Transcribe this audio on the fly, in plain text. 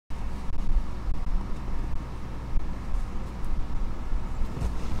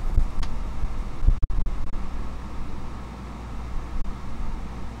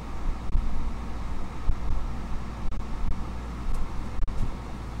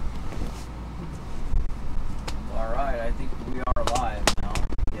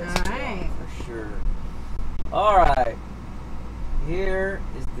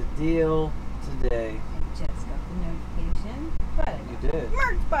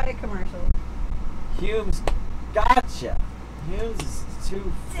probantibiotic commercial. Humes, gotcha. Humes is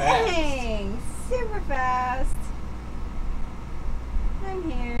too fast. Dang, super fast. I'm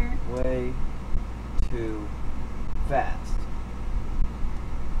here. Way too fast.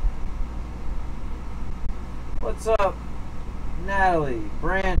 What's up, Natalie,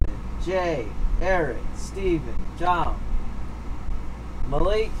 Brandon, Jay, Eric, Steven, John,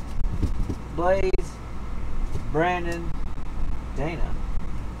 Malik, Blaze, Brandon, Dana.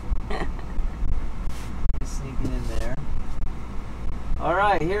 Sneaking in there.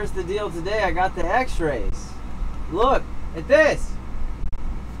 Alright, here's the deal today. I got the x-rays. Look at this.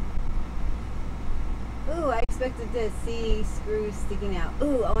 Ooh, I expected to see screws sticking out.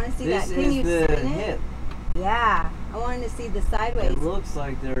 Ooh, I want to see This that. Can is you the spin it? hip. Yeah, I wanted to see the sideways. It looks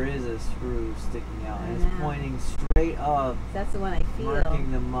like there is a screw sticking out, and I it's know. pointing straight up, That's the one I feel.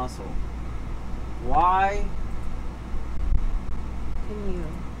 marking the muscle. Why? Can you?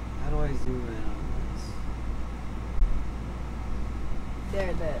 How do I zoom in on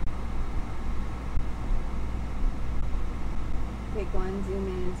There, pick one, zoom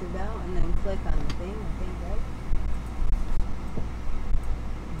in and zoom out, and then click on the thing, I think, right?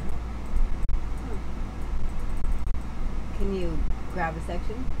 Can you grab a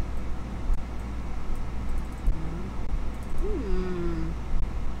section? this?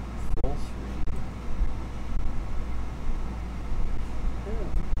 Full screen. Ooh.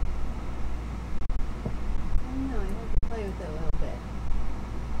 I don't know, I have to play with it a little bit.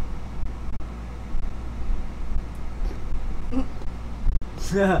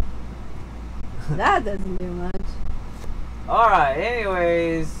 That doesn't do much. Alright,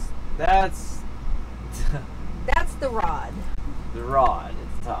 anyways, that's That's the rod. the rod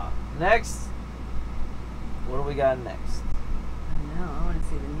at the top. Next, what do we got next? I don't know, I want to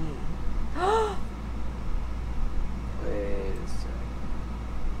see the knee. Wait a second.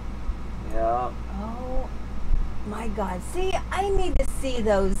 Yeah. Oh my God. See, I need to see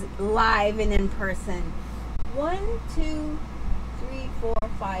those live and in person. 1, 2, 3, 4,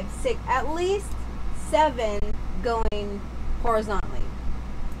 5, 6, at least 7 going horizontally.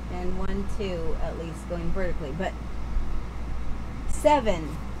 And 1, 2 at least going vertically. But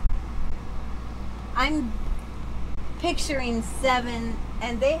 7. I'm picturing 7,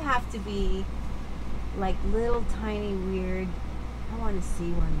 and they have to be like little tiny weird. I want to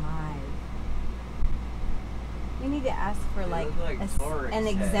see one live. We need to ask for They like, look like an Torx head.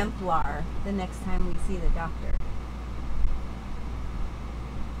 exemplar the next time we see the doctor.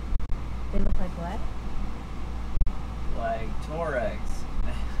 They look like what? Like Torex.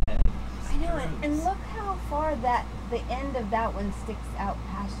 I know, and look how far the end of that one sticks out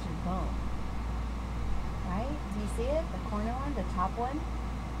past your bone. Right? Do you see it? The corner one, the top one?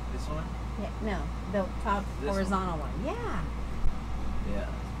 This one? Yeah, no, the top This horizontal one. Yeah. Yeah,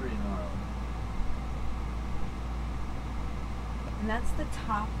 it's pretty gnarly. And that's the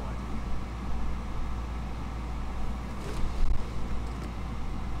top one.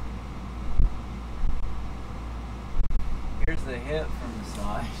 Here's the hip from the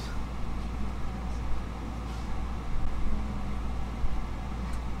side.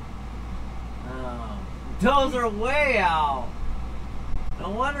 Oh, those are way out. No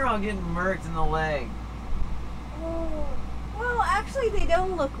wonder I'm getting murked in the leg. Oh, well, actually, they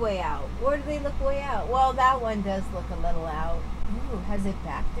don't look way out. Or do they look way out? Well, that one does look a little out. Ooh, has it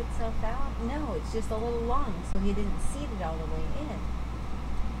backed itself out? No, it's just a little long, so he didn't seat it all the way in.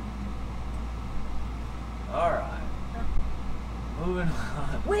 Alright. Moving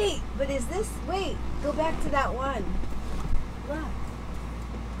on. Wait, but is this... Wait, go back to that one. Look.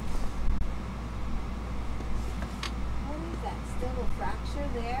 What is that? Still a fracture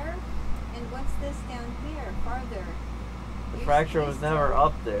there? And what's this down here, farther? The You're fracture was supposed never to-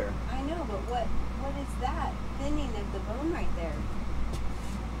 up there. I know, but what is that? Thinning of the bone right there.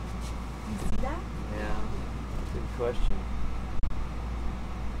 You see that? Yeah. Good question.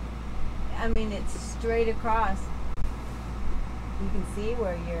 I mean, it's straight across. You can see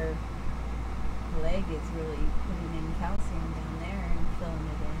where your leg is really putting in calcium down there and filling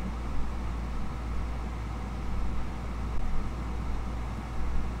it in.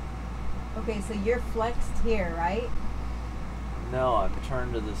 Okay, so you're flexed here, right? No, I've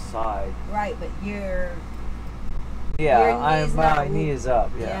turned to the side. Right, but you're... Yeah, Your knee's my not- knee is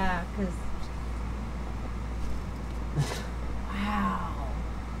up. Yeah. Yeah, because... Wow.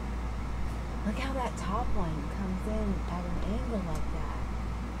 Look how that top one comes in at an angle like that.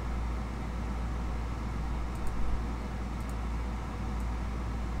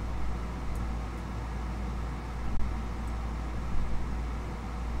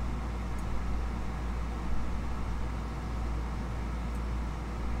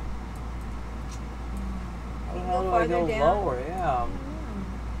 do I go farther down? lower? Yeah.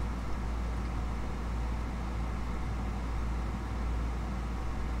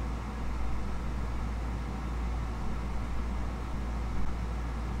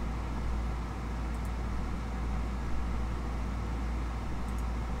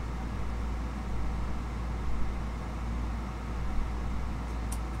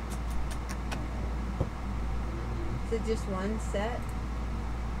 Is it just one set?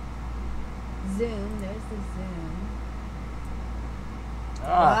 Zoom. There's the zoom.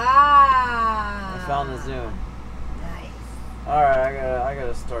 Ah! I found the zoom. Nice. All right, I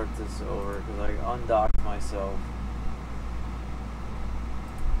gotta start this over because I undocked myself.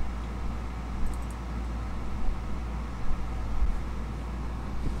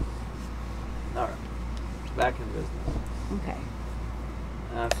 All right, back in business. Okay.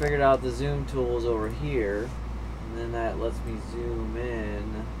 And I figured out the zoom tools over here, and then that lets me zoom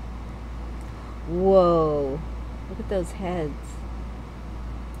in. Whoa. Look at those heads.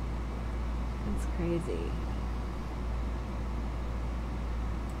 That's crazy.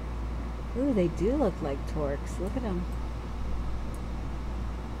 Ooh, they do look like Torx. Look at them.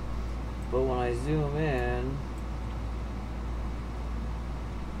 But when I zoom in,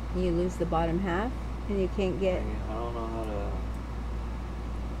 You lose the bottom half and you can't get... I don't know how to...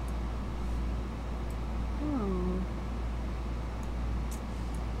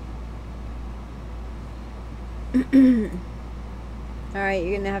 Alright,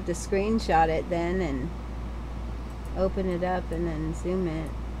 you're going to have to screenshot it then and open it up and then zoom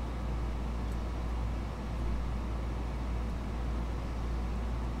it.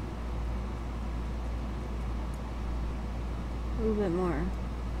 A little bit more.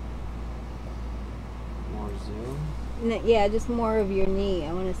 More zoom? Yeah, just more of your knee.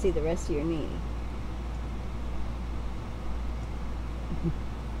 I want to see the rest of your knee.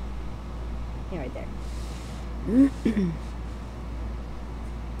 Yeah, right there. This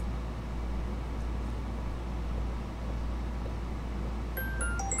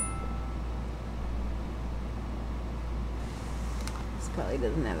probably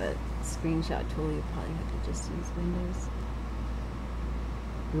doesn't have a screenshot tool. You probably have to just use Windows.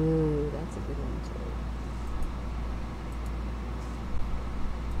 Ooh, that's a good one too.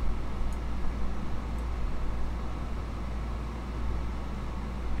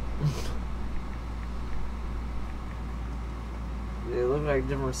 They look like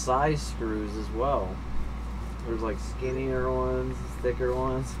different size screws as well. There's like skinnier ones, thicker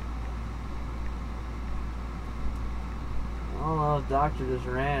ones. I don't know if Doctor just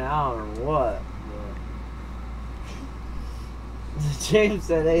ran out or what. But James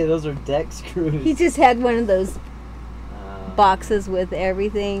said, hey, those are deck screws. He just had one of those boxes with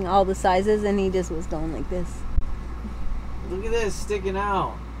everything, all the sizes, and he just was going like this. Look at this sticking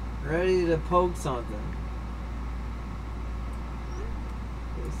out. Ready to poke something.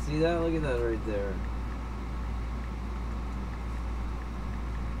 See that? Look at that right there.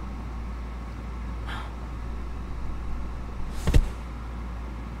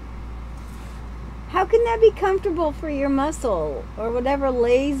 How can that be comfortable for your muscle or whatever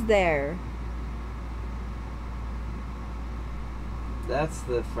lays there? That's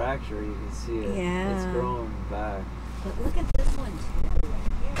the fracture. You can see it. Yeah. It's growing back. But look at this one too,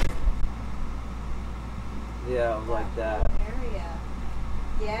 right here. Yeah, like that. Area.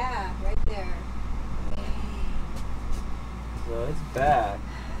 Yeah, right there. So it's back.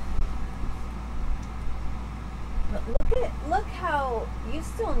 But look how you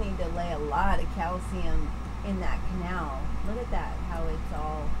still need to lay a lot of calcium in that canal. Look at that, how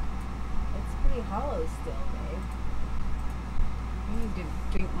it's pretty hollow still, babe. You need to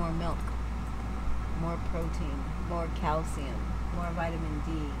drink more milk, more protein, more calcium, more vitamin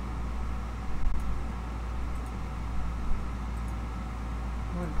D.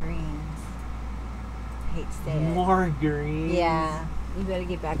 More greens. I hate to say it. More greens. Yeah. You better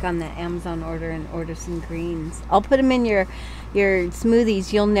get back on the Amazon order and order some greens. I'll put them in your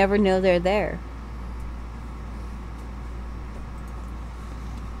smoothies. You'll never know they're there.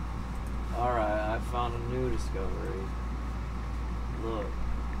 Alright, I found a new discovery. Look.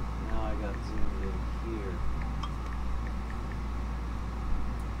 Now I got zoomed in here.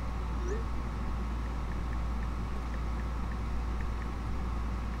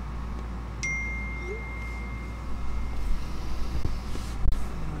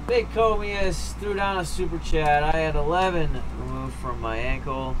 Big Comius threw down a super chat. I had 11 removed from my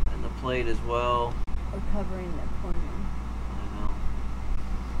ankle and the plate as well. Or covering the corner. I know.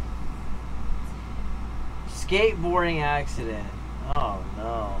 Skateboarding accident. Oh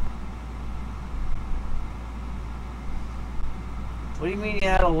no. What do you mean you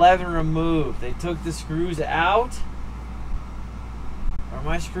had 11 removed? They took the screws out? Are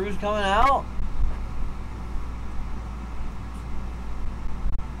my screws coming out?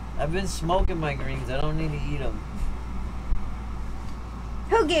 I've been smoking my greens. I don't need to eat them.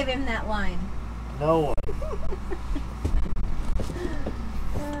 Who gave him that line? No one.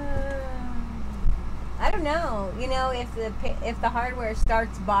 I don't know. You know, if the hardware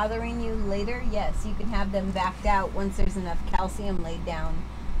starts bothering you later, yes, you can have them backed out once there's enough calcium laid down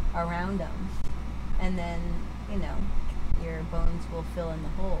around them, and then you know your bones will fill in the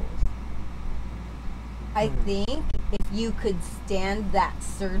holes. I think if you could stand that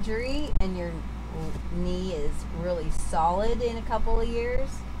surgery and your knee is really solid in a couple of years,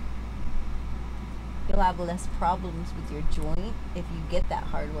 you'll have less problems with your joint if you get that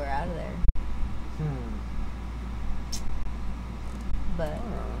hardware out of there. But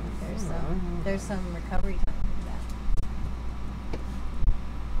there's some recovery time for that.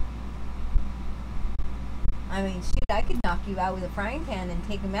 I mean, shoot, I could knock you out with a frying pan and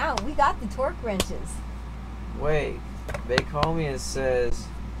take them out. We got the torque wrenches. Wait, they call me and says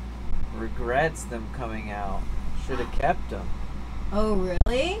regrets them coming out. Should have kept them. Oh,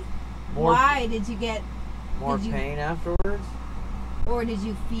 really? Why did you get more pain afterwards? Or did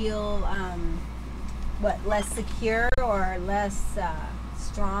you feel less secure or less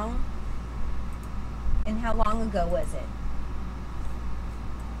strong? And how long ago was it?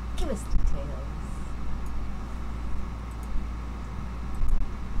 Give us details.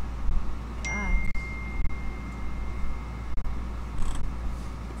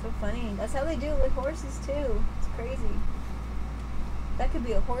 So funny. That's how they do it with horses too. It's crazy. That could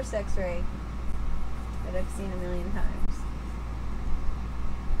be a horse x-ray that I've seen a million times.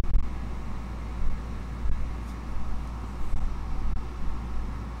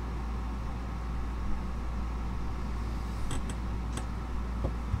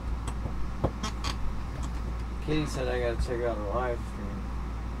 Kitty said I gotta check out her live stream.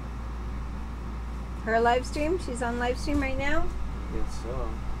 Her live stream? She's on live stream right now? I guess so.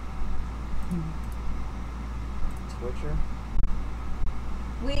 Twitcher?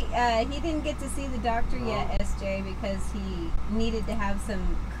 He didn't get to see the doctor yet, SJ, because he needed to have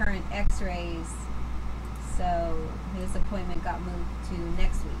some current x-rays. So his appointment got moved to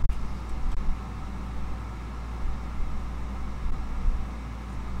next week.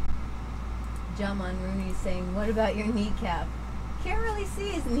 Jaman Rooney saying, what about your kneecap? Can't really see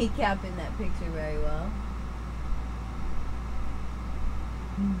his kneecap in that picture very well.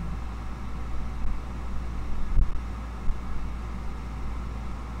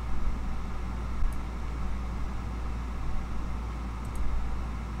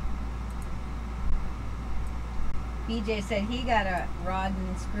 BJ said he got a rod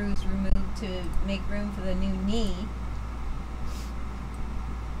and screws removed to make room for the new knee.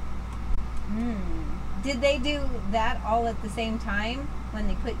 Did they do that all at the same time when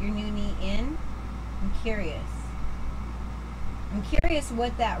they put your new knee in? I'm curious. I'm curious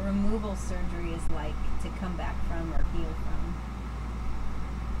what that removal surgery is like to come back from or heal from.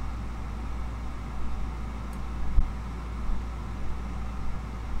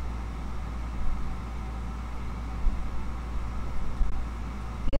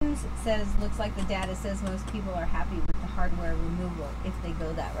 Humes says, looks like the data says most people are happy with the hardware removal if they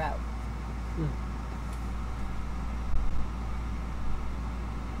go that route.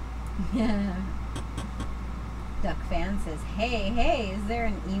 Yeah. Duck fan says, hey, is there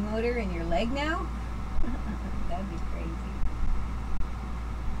an e-motor in your leg now? That'd be crazy.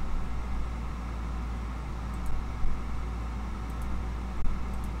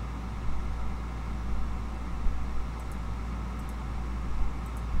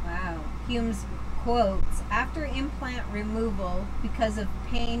 Wow. Humes quotes, after implant removal because of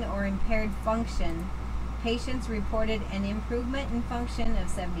pain or impaired function, patients reported an improvement in function of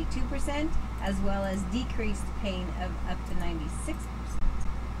 72%, as well as decreased pain of up to 96%.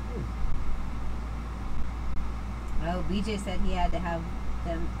 Oh, BJ said he had to have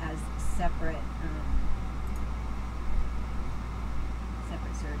them as separate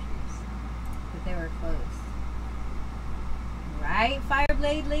surgeries, but they were close. Right,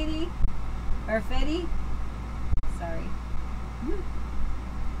 Fireblade lady? Or Fetty? Sorry.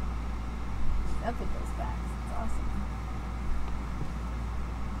 Up with those facts. It's awesome.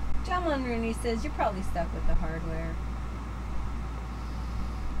 John Rooney says you're probably stuck with the hardware.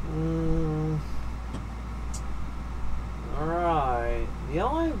 Alright. The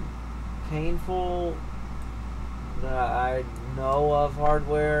only painful that I know of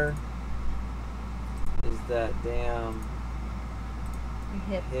hardware is that damn Your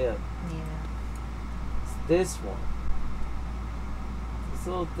hip. hip. Yeah. It's this one. this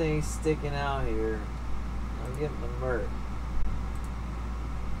little thing sticking out here. I'm getting the murk.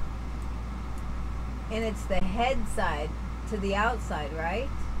 And it's the head side to the outside, right?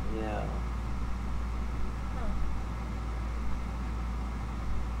 Yeah.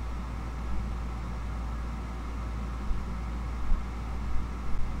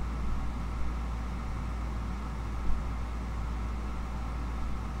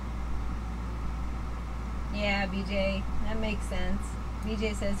 Yeah, BJ, that makes sense.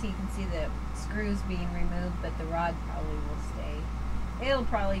 BJ says he can see the screws being removed, but the rod probably will stay. It'll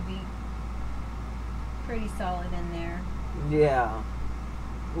probably be pretty solid in there. Yeah.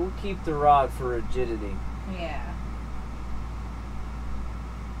 We'll keep the rod for rigidity. Yeah.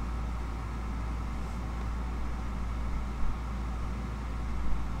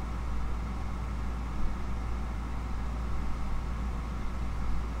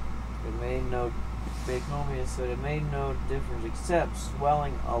 It made no... Big homie said it made no difference except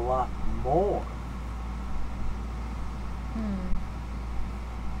swelling a lot more.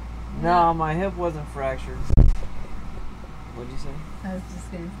 No, my hip wasn't fractured. What'd you say? I was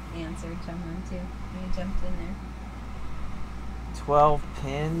just going to answer, jump on too. You jumped in there. 12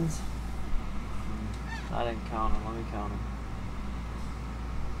 pins? I didn't count them. Let me count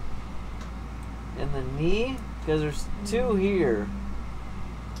them. In the knee? Because there's 2 here.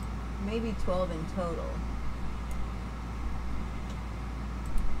 Maybe 12 in total.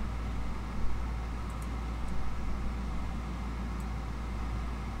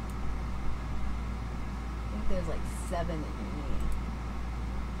 I think there's like 7 in the knee.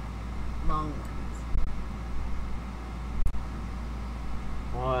 Long ones.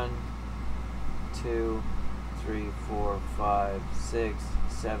 1, 2, 3, 4, 5, 6,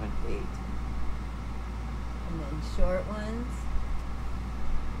 7, 8. And then short ones.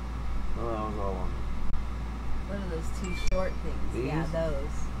 Oh, that was all one. What are those 2 short things? These? Yeah,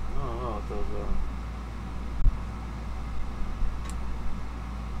 those. I don't know what those are.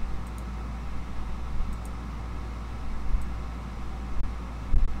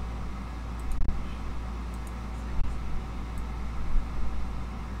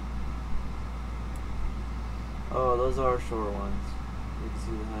 Oh, those are short ones. You can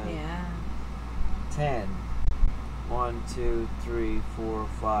see the head. Yeah. 10. 1, 2, 3, 4,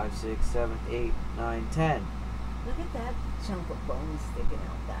 5, 6, 7, 8, 9, 10. Look at that chunk of bone sticking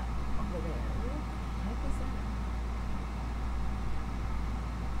out that over there. What the heck is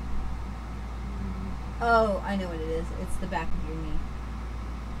that? Oh, I know what it is. It's the back of your knee.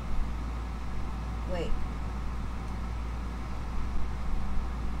 Wait.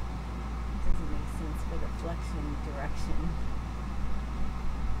 It doesn't make sense for the flexion direction.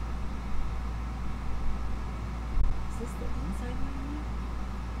 Is this the inside of your knee?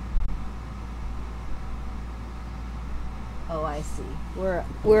 Oh, I see. We're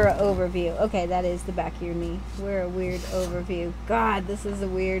an overview. Okay, that is the back of your knee. We're a weird overview. God, this is a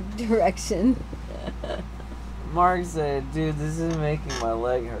weird direction. Mark said, dude, this is making my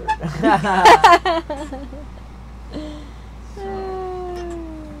leg hurt.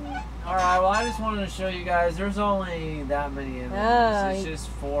 Alright, well, I just wanted to show you guys, there's only that many images. Oh, it's just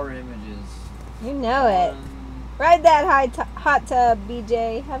 4 images. You know it. Ride that hot tub,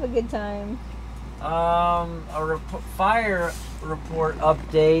 BJ. Have a good time. Fire report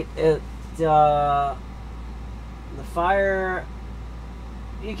update. The fire,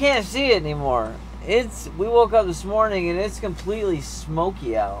 you can't see it anymore. We woke up this morning and it's completely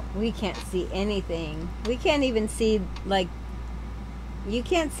smoky out. We can't see anything. We can't even see, like, you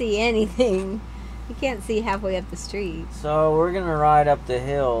can't see anything. You can't see halfway up the street. So we're gonna ride up the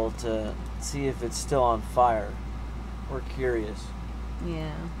hill to see if it's still on fire. We're curious.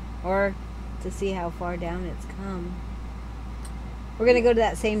 Yeah. Or to see how far down it's come. We're gonna go to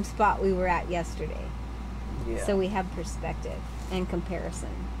that same spot we were at yesterday. Yeah. So we have perspective and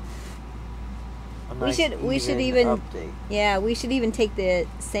comparison. We should even update. Yeah, we should even take the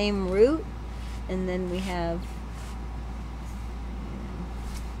same route, and then we have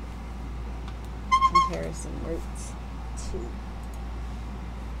comparison routes too.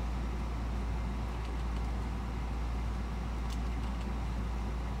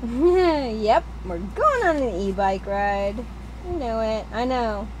 Yep, we're going on an e-bike ride. You know it. I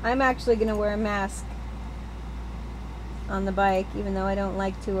know. I'm actually gonna wear a mask on the bike, even though I don't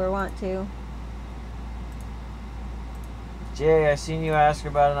like to or want to. Jay, I seen you ask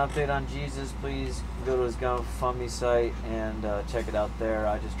about an update on Jesus. Please go to his GoFundMe site and check it out there.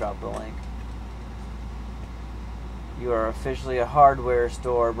 I just dropped the link. You are officially a hardware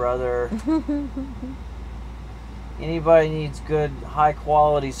store, brother. Anybody needs good,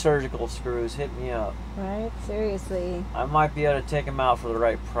 high-quality surgical screws, hit me up. Right? Seriously. I might be able to take them out for the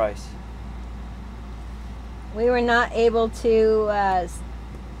right price. We were not able to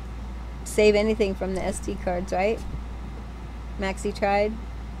save anything from the SD cards, right? Maxie tried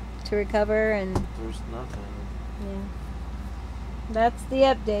to recover and... There's nothing. Yeah. That's the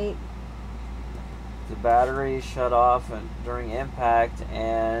update. The battery shut off during impact,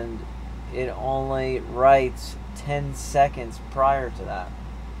 and it only writes 10 seconds prior to that.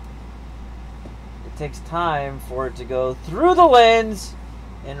 It takes time for it to go through the lens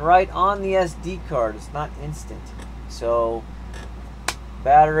and write on the SD card. It's not instant. So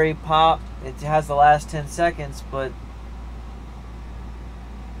battery pop, it has the last 10 seconds, but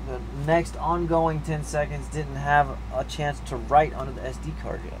the next ongoing 10 seconds didn't have a chance to write onto the SD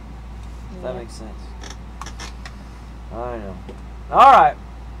card yet. If that makes sense. I know. Alright.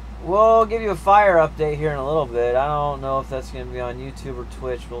 We'll give you a fire update here in a little bit. I don't know if that's going to be on YouTube or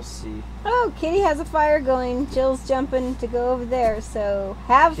Twitch. We'll see. Oh, Kitty has a fire going. Jill's jumping to go over there, so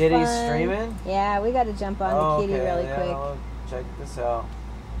have Kitty's fun. streaming? Yeah, we got to jump on to Kitty really quick. Look, check this out.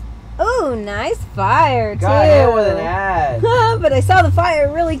 Oh, nice fire, too. Got hit with an ad. But I saw the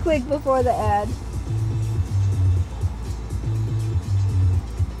fire really quick before the ad.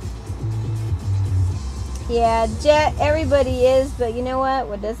 Yeah, Jet, everybody is, but you know what?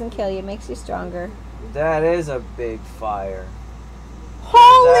 What doesn't kill you makes you stronger. That is a big fire.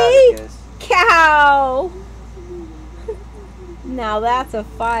 Holy cow! Now that's a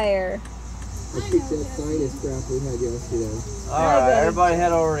fire. I picked that sinus crap we had yesterday. Alright, everybody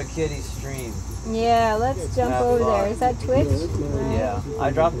head over to Kitty's stream. Yeah, let's jump over there. Is that Twitch? Yeah, I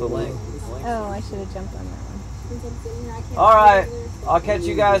dropped the link. Oh, I should have jumped on that one. Alright, I'll catch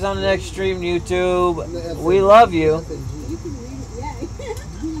you guys on the next stream, YouTube. We love you.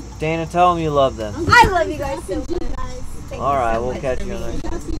 Dana, tell them you love them. I love you guys so much. Alright, we'll catch you on the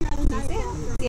next.